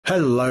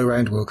Hello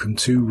and welcome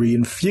to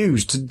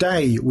Reinfused.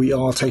 Today we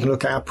are taking a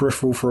look at our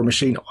peripheral for a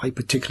machine I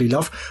particularly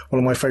love. One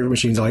of my favourite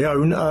machines I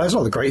own. It's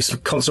not the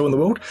greatest console in the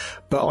world,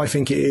 but I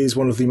think it is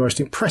one of the most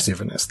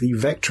impressive, and that's the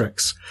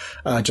Vectrex.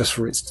 Just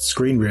for its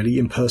screen, really.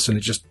 In person,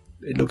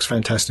 it looks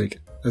fantastic.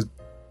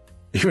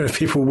 Even if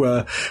people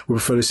would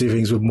prefer to see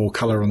things with more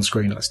colour on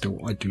screen, I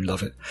do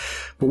love it.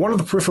 But one of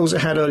the peripherals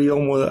it had early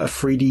on were a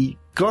 3D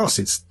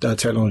glasses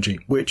technology,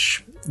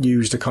 which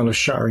used a kind of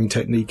shuttering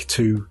technique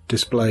to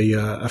display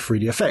a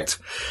 3D effect.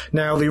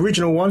 Now, the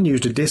original one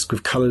used a disc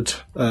with coloured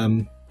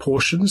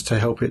portions to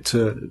help it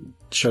to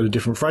show the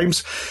different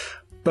frames.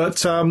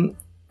 But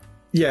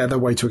yeah, they're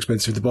way too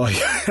expensive to buy.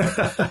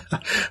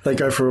 They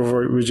go for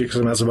ridiculous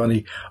amounts of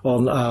money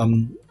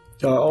on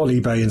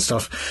eBay and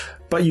stuff.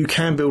 But you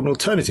can build an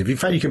alternative. In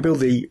fact, you can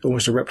build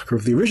almost a replica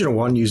of the original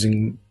one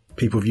using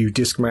people-view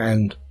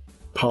Discman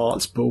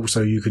parts, but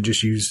also you could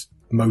just use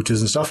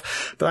motors and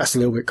stuff. But that's a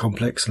little bit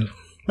complex, and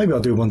maybe I'll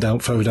do one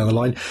further down the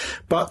line.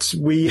 But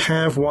we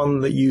have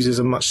one that uses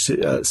a much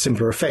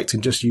simpler effect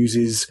and just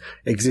uses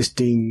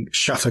existing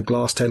shutter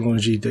glass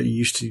technology that you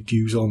used to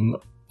use on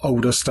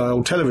older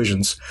style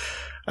televisions.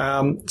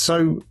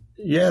 So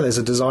yeah, there's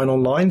a design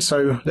online,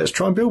 so let's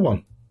try and build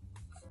one.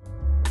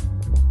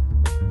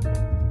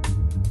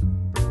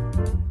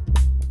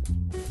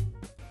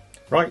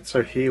 Right,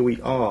 so here we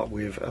are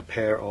with a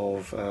pair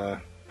of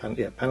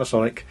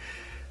Panasonic,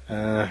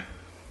 let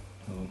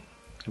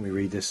me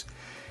read this,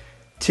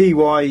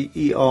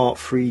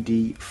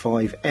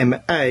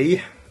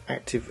 TY-ER3D5MA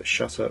Active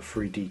Shutter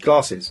 3D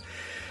Glasses.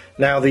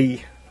 Now, the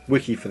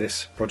wiki for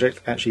this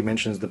project actually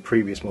mentions the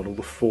previous model,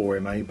 the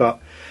 4MA, but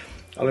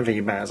I don't think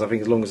it matters. I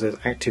think as long as there's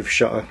active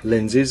shutter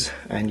lenses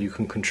and you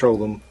can control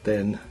them,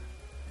 then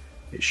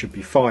it should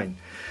be fine.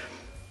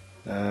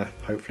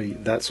 Hopefully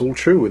that's all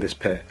true with this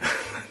pair.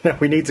 Now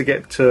we need to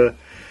get to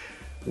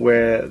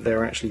where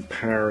they're actually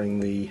powering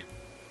the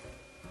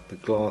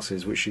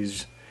glasses, which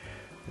is,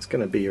 it's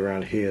going to be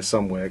around here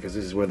somewhere, because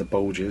this is where the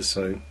bulge is,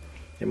 so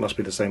it must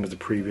be the same as the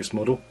previous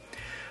model.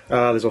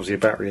 There's obviously a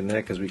battery in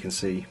there, because we can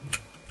see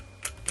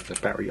the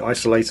battery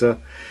isolator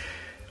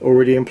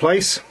already in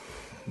place,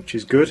 which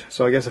is good.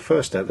 So I guess the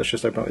first step, let's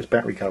just open up this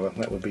battery cover.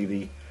 That would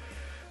be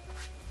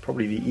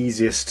probably the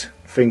easiest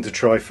thing to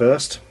try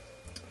first.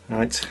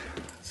 Right,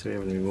 so we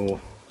have any more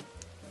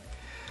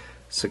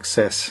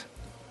success.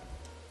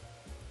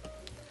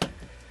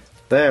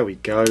 There we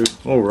go.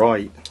 All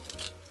right.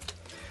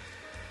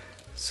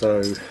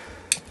 So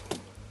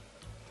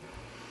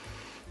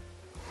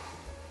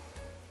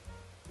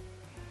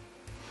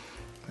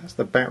that's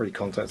the battery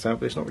contacts out,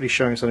 but it's not really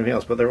showing us anything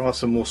else. But there are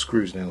some more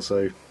screws now,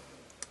 so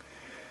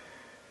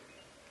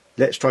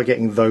let's try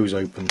getting those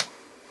open.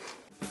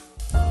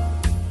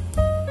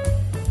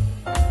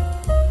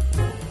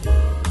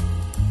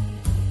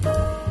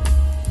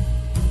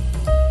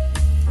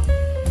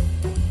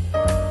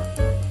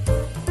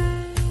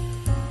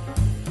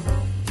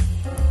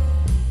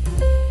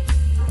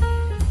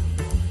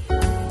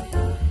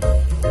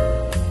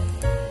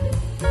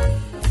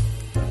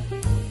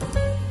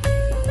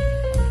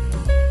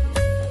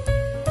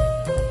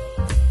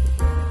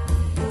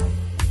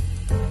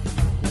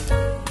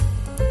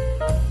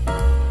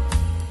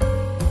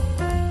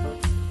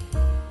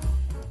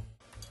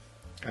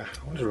 I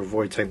want to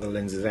avoid taking the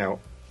lenses out,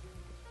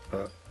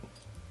 but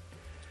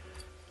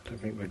I don't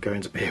think we're going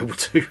to be able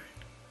to.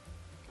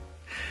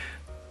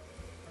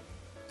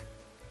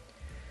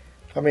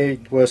 I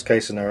mean, worst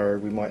case scenario,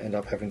 we might end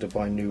up having to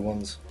buy new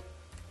ones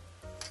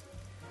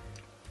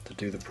to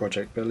do the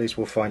project, but at least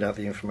we'll find out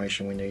the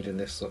information we need in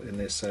this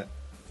set.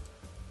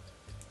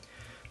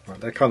 Right,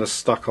 they're kind of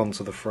stuck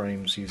onto the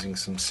frames using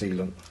some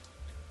sealant.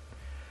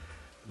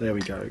 There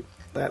we go.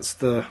 That's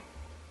the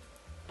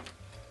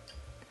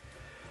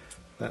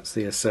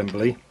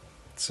assembly.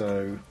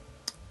 So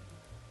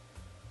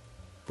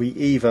we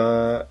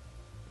either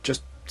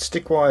just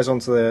stick wires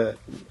onto there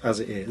as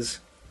it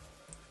is,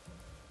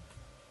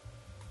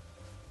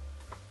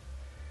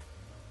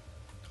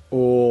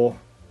 or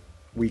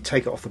we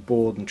take it off the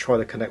board and try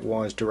to connect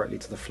wires directly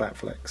to the flat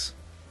flex.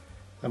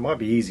 That might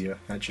be easier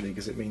actually,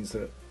 because it means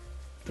that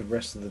the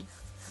rest of the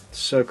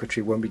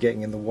circuitry won't be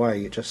getting in the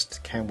way. It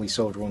just, can we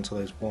solder onto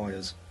those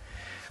wires?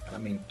 And I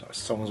mean,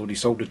 someone's already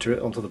soldered to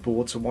it onto the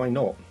board, so why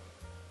not?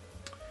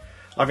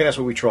 I think that's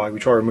what we try. We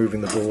try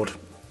removing the board.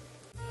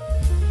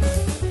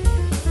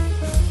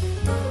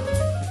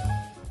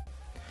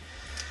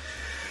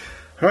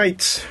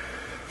 Right.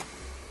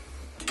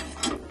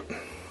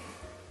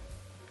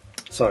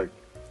 So,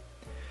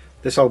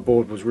 this whole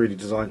board was really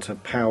designed to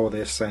power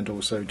this and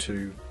also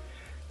to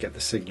get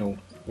the signal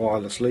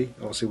wirelessly.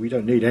 Obviously, we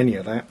don't need any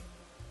of that.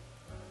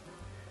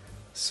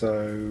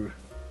 So,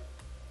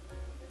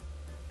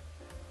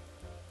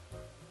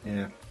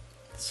 yeah.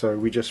 So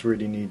we just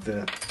really need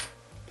the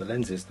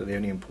lenses. They're the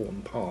only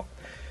important part.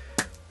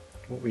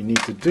 What we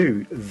need to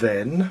do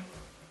then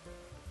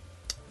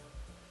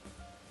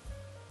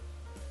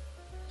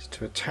is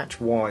to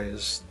attach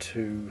wires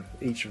to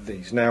each of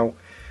these. Now,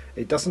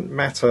 it doesn't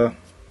matter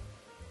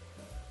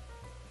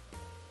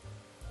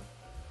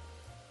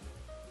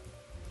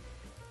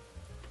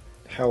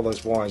how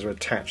those wires are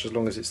attached, as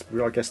long as it's,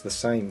 I guess, the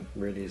same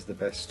really is the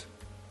best.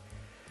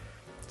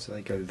 So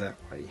they go that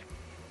way.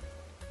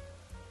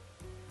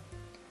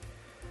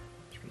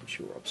 Just make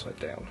sure upside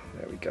down.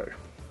 There we go.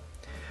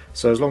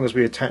 So as long as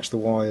we attach the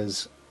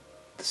wires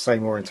the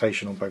same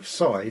orientation on both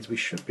sides, we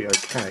should be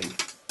okay.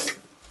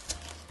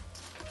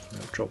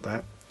 I'll drop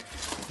that.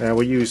 Now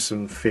we'll use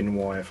some thin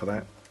wire for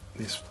that.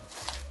 This,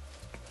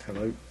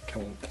 hello,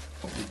 come on,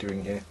 what are we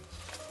doing here?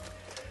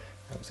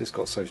 How's this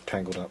got so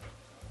tangled up?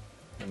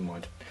 Never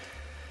mind.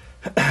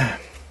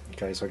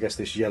 Okay, so I guess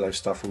this yellow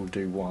stuff will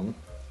do one.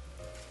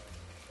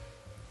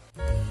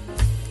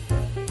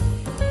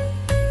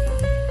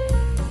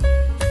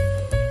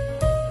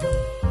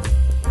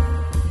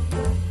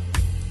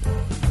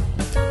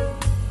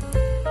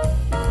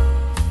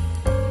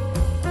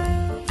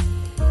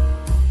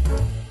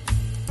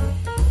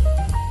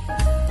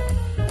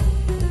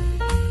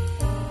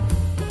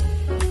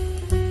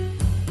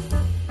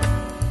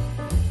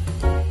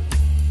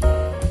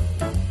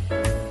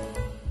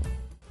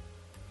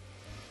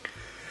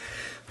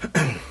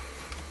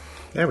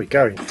 There we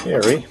go, in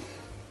theory,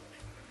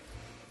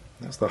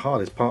 that's the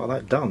hardest part of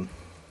that done.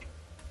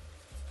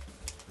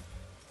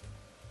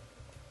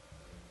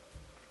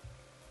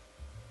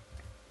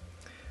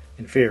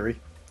 In theory,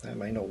 that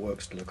may not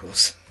work still, of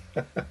course.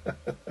 Right,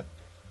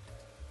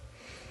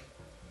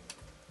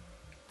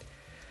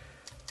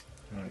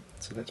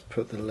 so let's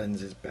put the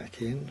lenses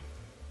back in.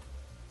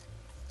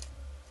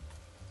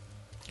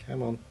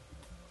 Come on.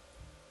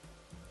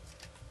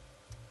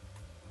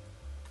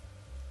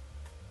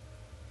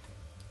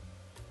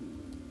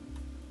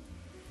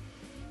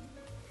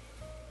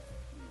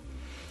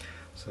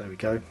 So there we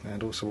go,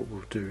 and also what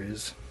we'll do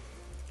is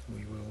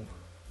we will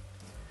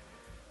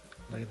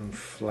lay them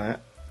flat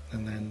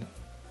and then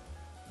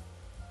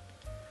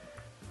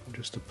we'll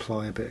just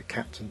apply a bit of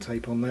Captain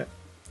tape on that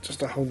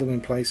just to hold them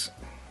in place.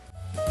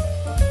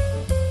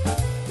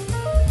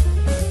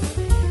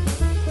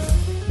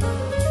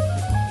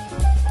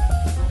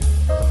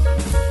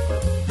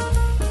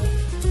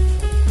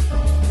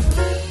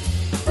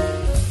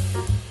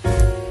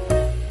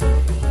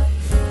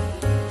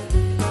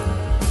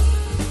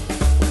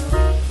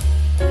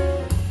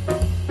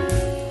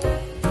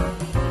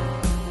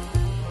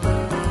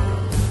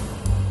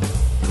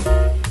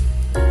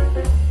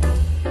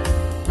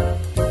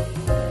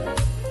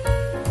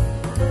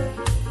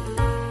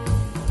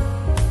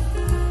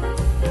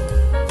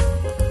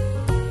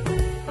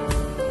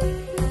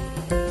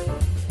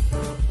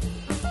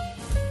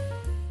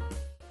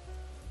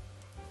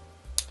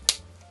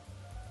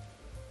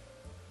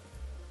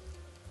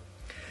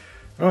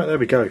 Right, there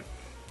we go.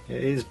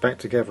 It is back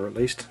together at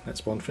least,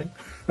 that's one thing.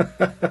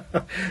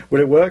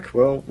 Will it work?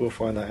 Well, we'll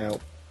find that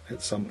out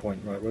at some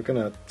point. Right, we're going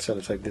to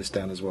sellotape this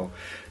down as well.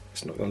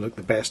 It's not going to look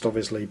the best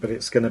obviously, but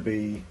it's going to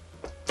be,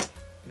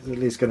 at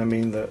least going to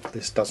mean that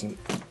this doesn't,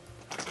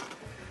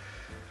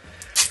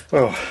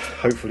 well,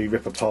 hopefully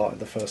rip apart at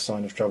the first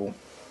sign of trouble.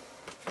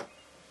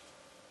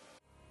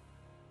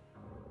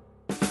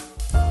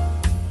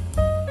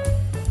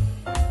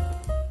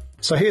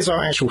 So here's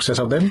our actual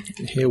setup then.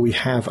 Here we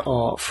have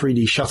our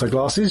 3D shutter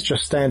glasses,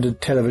 just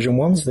standard television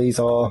ones. These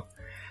are,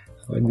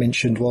 I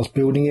mentioned whilst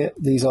building it,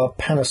 these are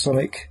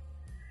Panasonic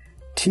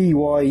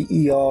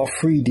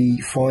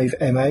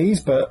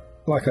TY-ER3D5MAs,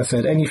 but like I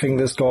said, anything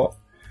that's got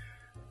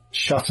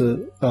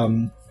shutter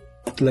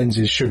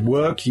lenses should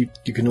work. You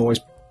can always,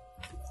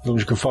 as long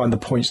as you can find the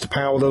points to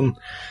power them,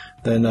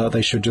 then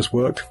they should just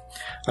work.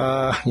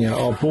 Yeah,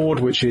 our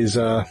board, which is,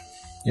 yeah,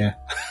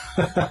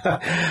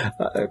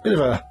 a bit of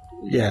a,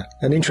 yeah,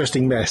 an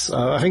interesting mess.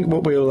 I think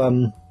what we'll,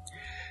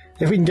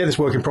 if we can get this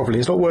working properly,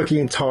 it's not working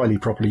entirely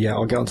properly yet,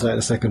 I'll get onto that in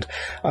a second.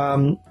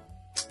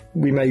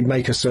 We may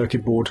make a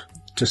circuit board,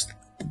 just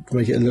to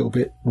make it a little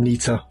bit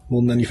neater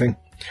more than anything.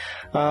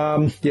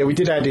 Yeah, we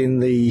did add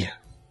in the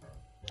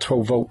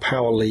 12 volt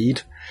power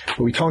lead, but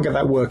we can't get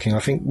that working.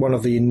 I think one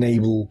of the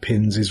enable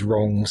pins is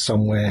wrong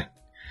somewhere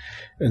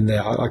in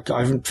there. I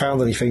haven't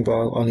found anything, but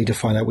I'll need to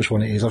find out which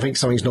one it is. I think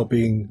something's not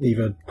being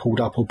either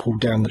pulled up or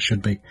pulled down that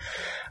should be.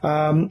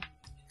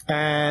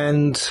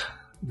 And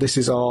this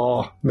is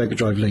our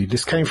Megadrive lead.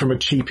 This came from a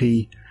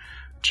cheapy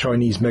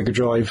Chinese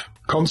Megadrive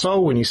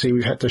console, and you see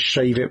we've had to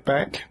shave it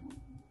back.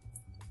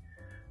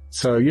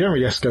 So you don't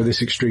really have to go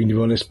this extreme, to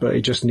be honest, but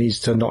it just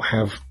needs to not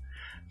have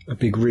a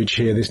big ridge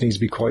here. This needs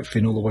to be quite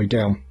thin all the way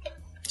down.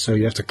 So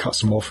you have to cut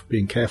some off,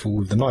 being careful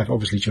with the knife,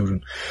 obviously,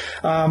 children.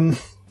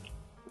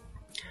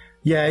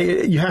 Yeah,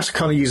 you have to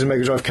kind of use a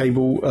Megadrive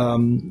cable.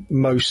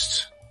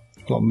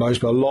 Not most,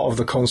 but a lot of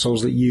the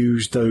consoles that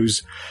use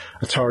those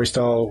Atari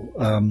style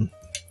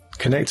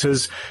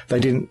connectors, they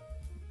didn't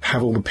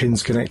have all the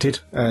pins connected,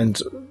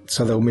 and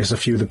so they'll miss a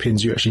few of the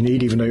pins you actually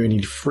need, even though you only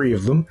need 3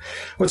 of them.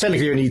 Well,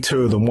 technically you only need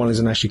 2 of them. One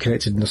isn't actually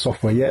connected in the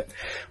software yet,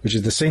 which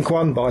is the sync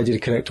one, but I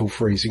did connect all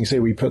 3. So you can see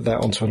we put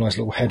that onto a nice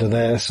little header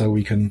there, so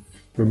we can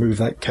remove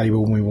that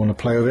cable when we want to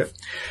play with it.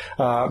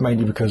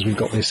 Mainly because we've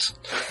got this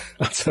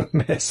utter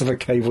mess of a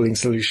cabling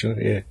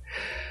solution here.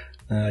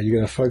 You're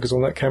going to focus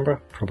on that camera?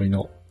 Probably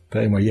not.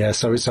 But anyway, yeah,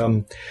 so it's,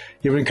 you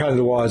wouldn't cut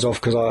the wires off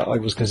because I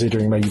was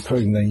considering maybe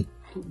putting the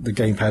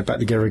gamepad back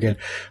together again,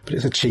 but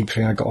it's a cheap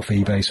thing I got off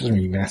eBay, so it doesn't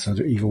really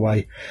matter either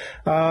way.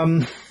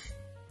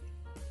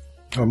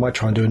 I might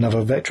try and do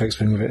another Vectrex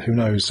thing with it, who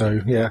knows.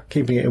 So yeah,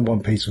 keeping it in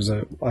one piece was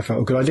I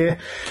felt a good idea.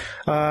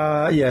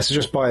 Yeah, so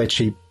just buy a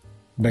cheap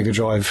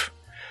Megadrive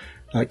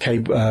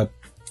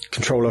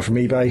controller from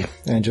eBay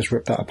and just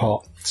rip that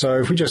apart. So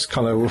if we just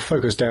kind of will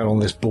focus down on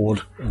this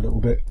board a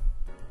little bit.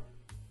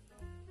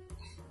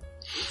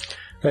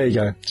 There you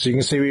go. So you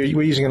can see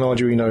we're using an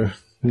Arduino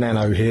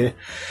Nano here.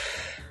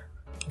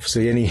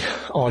 Obviously any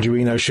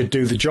Arduino should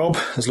do the job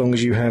as long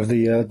as you have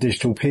the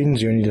digital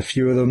pins. You only need a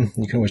few of them.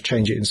 You can always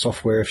change it in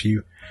software if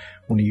you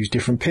want to use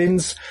different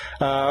pins.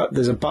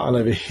 There's a button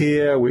over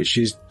here which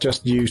is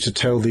just used to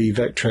tell the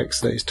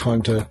Vectrex that it's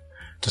time to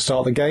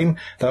start the game.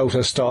 That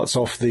also starts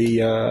off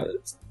the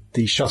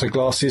shutter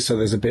glasses, so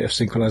there's a bit of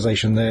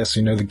synchronization there,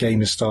 so you know the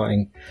game is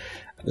starting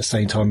at the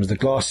same time as the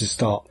glasses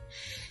start.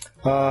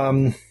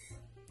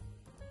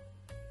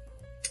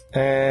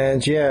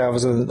 And yeah,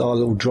 there's our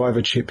little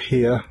driver chip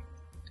here.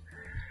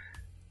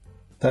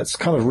 That's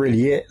kind of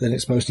really it. Then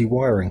it's mostly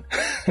wiring.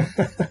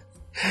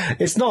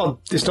 It's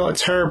not a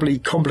terribly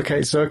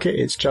complicated circuit.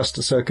 It's just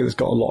a circuit that's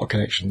got a lot of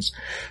connections.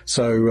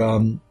 So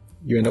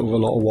you end up with a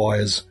lot of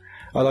wires.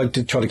 I like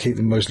to try to keep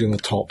them mostly on the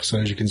top. So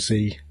as you can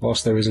see,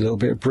 whilst there is a little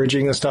bit of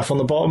bridging and stuff on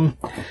the bottom,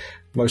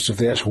 most of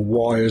the actual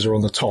wires are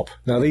on the top.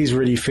 Now these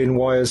really thin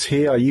wires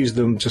here, I use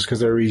them just because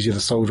they're easier to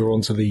solder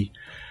onto the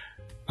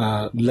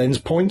lens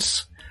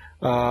points.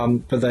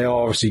 But they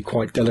are obviously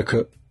quite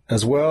delicate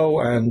as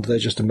well, and they're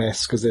just a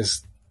mess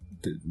because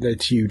they're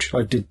huge.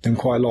 I did them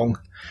quite long.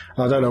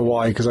 I don't know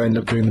why, because I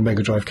ended up doing the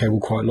Megadrive cable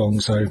quite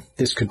long, so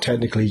this could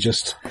technically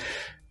just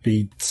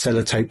be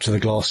sellotaped to the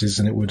glasses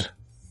and it would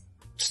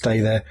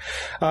stay there.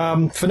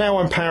 For now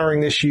I'm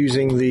powering this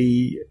using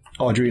the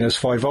Arduino's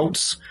 5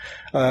 volts.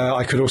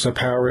 I could also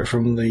power it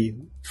from the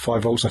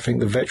 5 volts I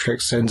think the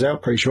Vectrex sends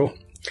out, pretty sure.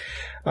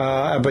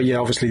 But yeah,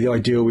 obviously the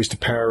ideal is to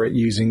power it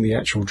using the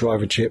actual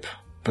driver chip.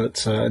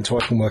 But until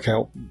I can work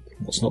out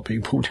what's not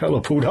being pulled out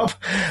or pulled up,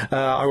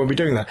 I won't be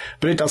doing that.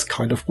 But it does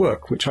kind of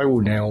work, which I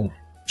will now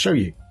show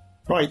you.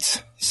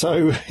 Right,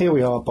 so here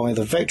we are by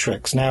the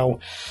Vectrex. Now,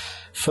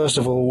 first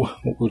of all,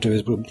 what we'll do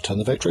is we'll turn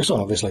the Vectrex on,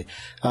 obviously.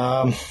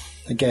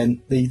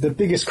 Again, the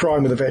biggest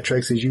crime with the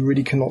Vectrex is you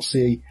really cannot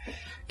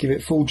give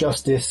it full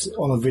justice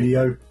on a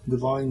video. The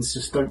lines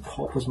just don't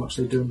pop as much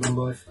as they do in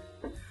real life.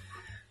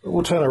 But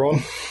we'll turn her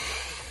on.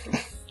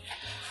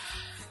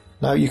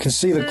 Now you can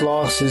see the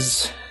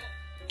glasses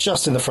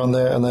just in the front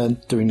there, and they're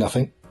doing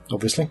nothing,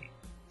 obviously.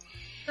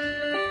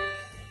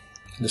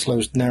 This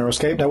low narrow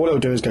escape. Now what it'll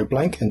do is go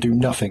blank and do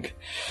nothing.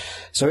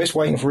 So it's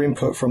waiting for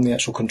input from the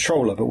actual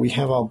controller, but we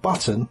have our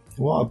button.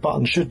 What our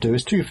button should do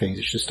is two things.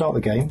 It should start the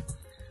game,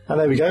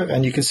 and there we go,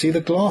 and you can see the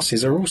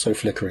glasses are also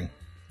flickering.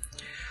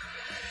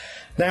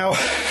 Now,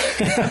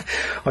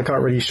 I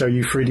can't really show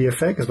you 3D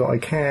effects, but I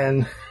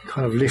can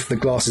kind of lift the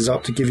glasses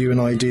up to give you an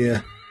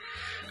idea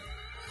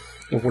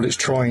of what it's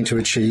trying to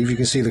achieve. You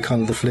can see the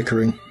kind of the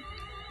flickering.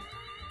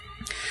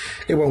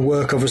 It won't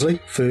work, obviously,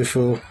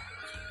 for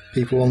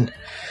people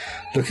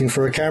looking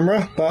for a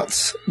camera,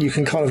 but you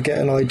can kind of get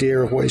an idea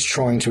of what it's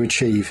trying to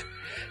achieve.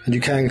 And you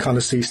can kind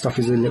of see stuff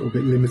is a little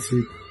bit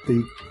limited.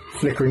 The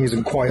flickering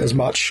isn't quite as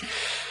much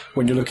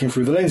when you're looking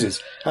through the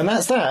lenses. And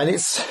that's that. And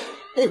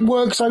it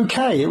works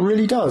okay. It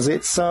really does.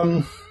 It's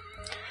I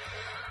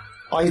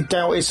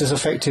doubt it's as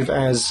effective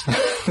as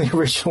the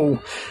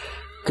original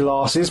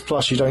glasses,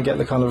 plus you don't get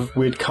the kind of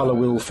weird colour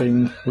wheel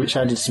thing which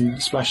added some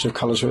splash of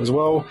colour to it as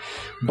well,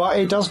 but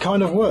it does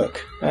kind of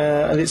work,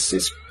 and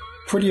it's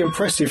pretty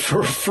impressive for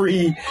a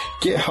free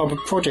GitHub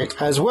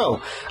project as well.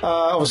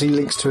 Obviously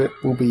links to it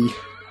will be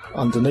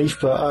underneath,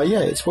 but yeah,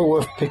 it's well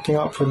worth picking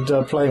up and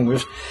playing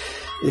with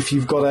if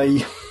you've got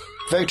a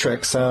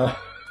Vectrex,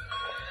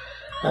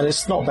 and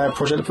it's not a bad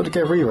project to put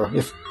together either,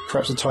 if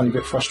perhaps a tiny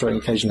bit frustrating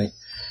occasionally.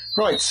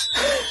 Right,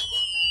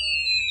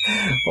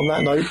 on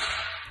that note,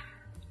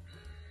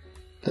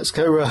 let's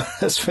go,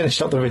 let's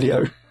finish up the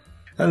video.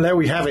 And there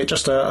we have it,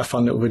 just a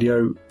fun little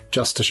video,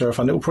 just to show a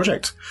fun little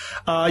project.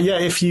 Yeah,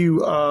 if you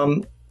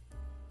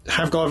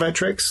have got a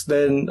Vectrex,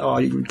 then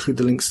you include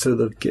the links to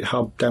the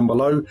GitHub down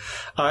below.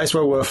 It's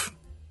well worth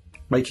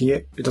making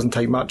it. It doesn't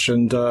take much,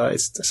 and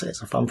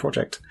it's a fun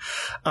project.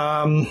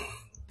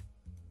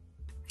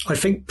 I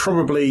think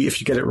probably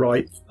if you get it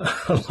right,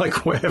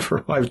 like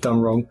whatever I've done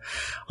wrong,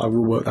 I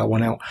will work that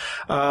one out.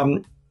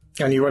 And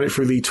you run it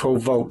through the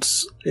 12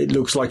 volts, it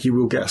looks like you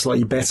will get a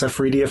slightly better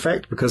 3D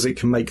effect because it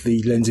can make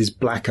the lenses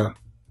blacker,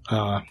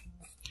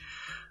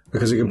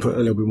 because it can put a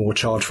little bit more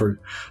charge through.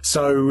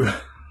 So,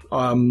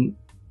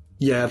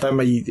 yeah,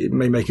 it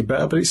may make it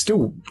better, but it's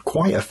still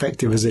quite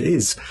effective as it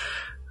is,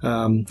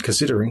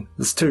 considering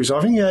there's two. So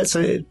I think, yeah, it's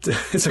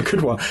a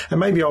good one.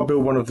 And maybe I'll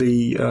build one of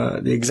the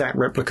exact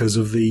replicas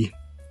of the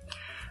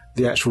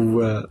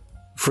actual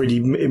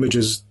 3D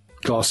images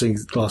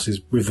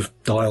glasses with the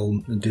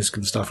dial and disc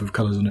and stuff with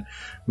colours on it.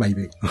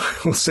 Maybe.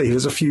 We'll see.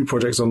 There's a few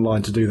projects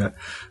online to do that.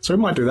 So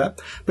we might do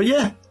that. But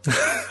yeah,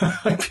 I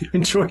hope you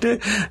enjoyed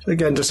it.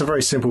 Again, just a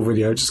very simple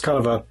video. Just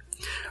kind of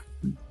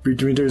we've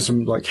been doing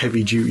some like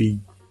heavy duty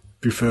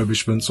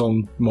refurbishments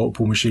on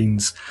multiple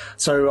machines.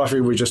 So I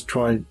think we just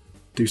try and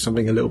do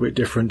something a little bit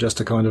different just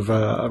to kind of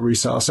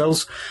reset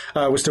ourselves.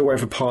 We're still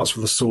waiting for parts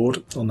for the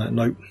sword on that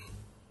note.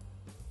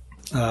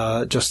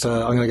 I'm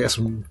going to get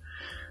some.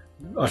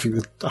 I think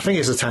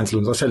it's the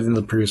tantalums. I said it in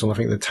the previous one. I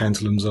think the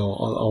tantalums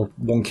are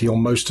wonky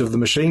on most of the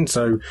machine,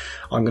 so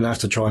I'm going to have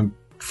to try and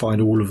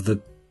find all of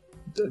the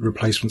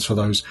replacements for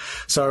those.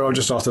 So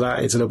just after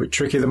that, it's a little bit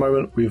tricky at the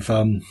moment with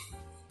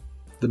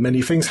the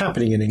many things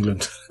happening in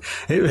England.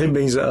 It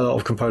means that a lot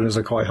of components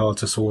are quite hard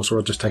to source or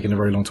are just taking a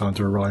very long time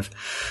to arrive.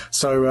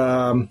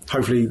 So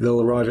hopefully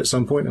they'll arrive at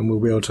some point and we'll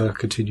be able to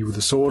continue with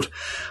the sword.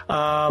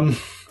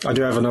 I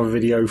do have another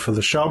video for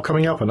the Sharp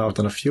coming up, and I've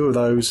done a few of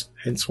those,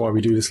 hence why we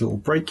do this little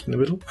break in the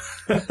middle.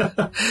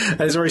 And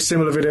it's a very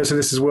similar video to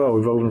this as well,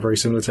 involving very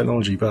similar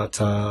technology,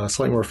 but a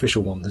slightly more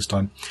official one this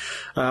time.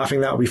 I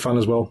think that'll be fun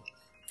as well,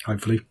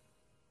 hopefully.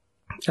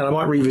 And I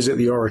might revisit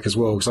the Auric as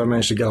well, because I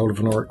managed to get hold of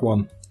an Auric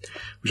 1,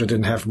 which I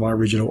didn't have for my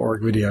original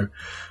Auric video.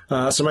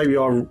 So maybe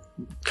I'll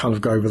kind of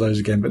go over those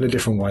again, but in a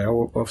different way. I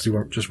obviously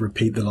won't just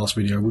repeat the last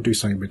video. We'll do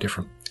something a bit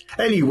different.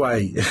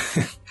 Anyway,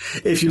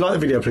 if you like the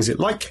video, please hit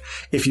like.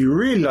 If you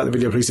really like the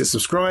video, please hit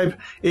subscribe.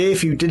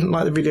 If you didn't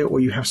like the video or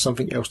you have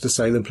something else to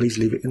say, then please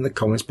leave it in the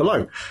comments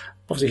below.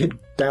 Obviously, hit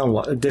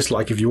down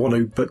dislike if you want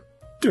to, but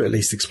do at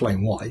least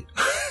explain why.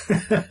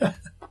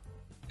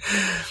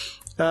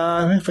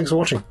 Thanks for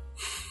watching.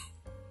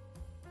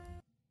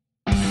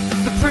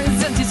 The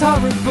present is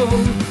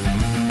horrible,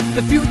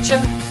 the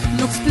future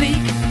looks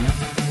bleak.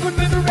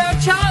 Remember our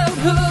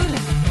childhood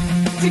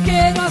to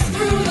get us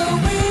through the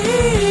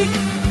week.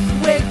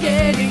 We're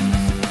getting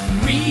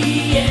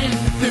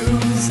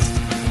re-enthused,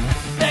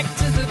 back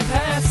to the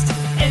past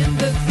and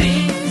the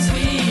things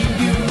we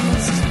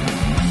used.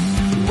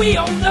 We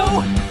all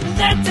know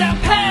that our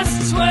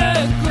pasts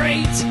were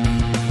great,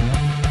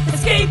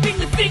 escaping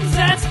the things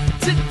that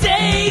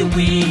today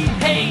we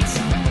hate.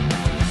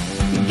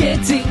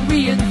 Getting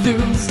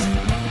re-enthused,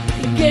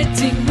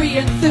 getting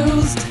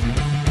re-enthused,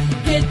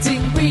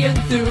 getting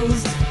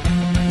re-enthused,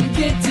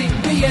 getting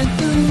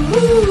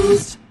re-enthused.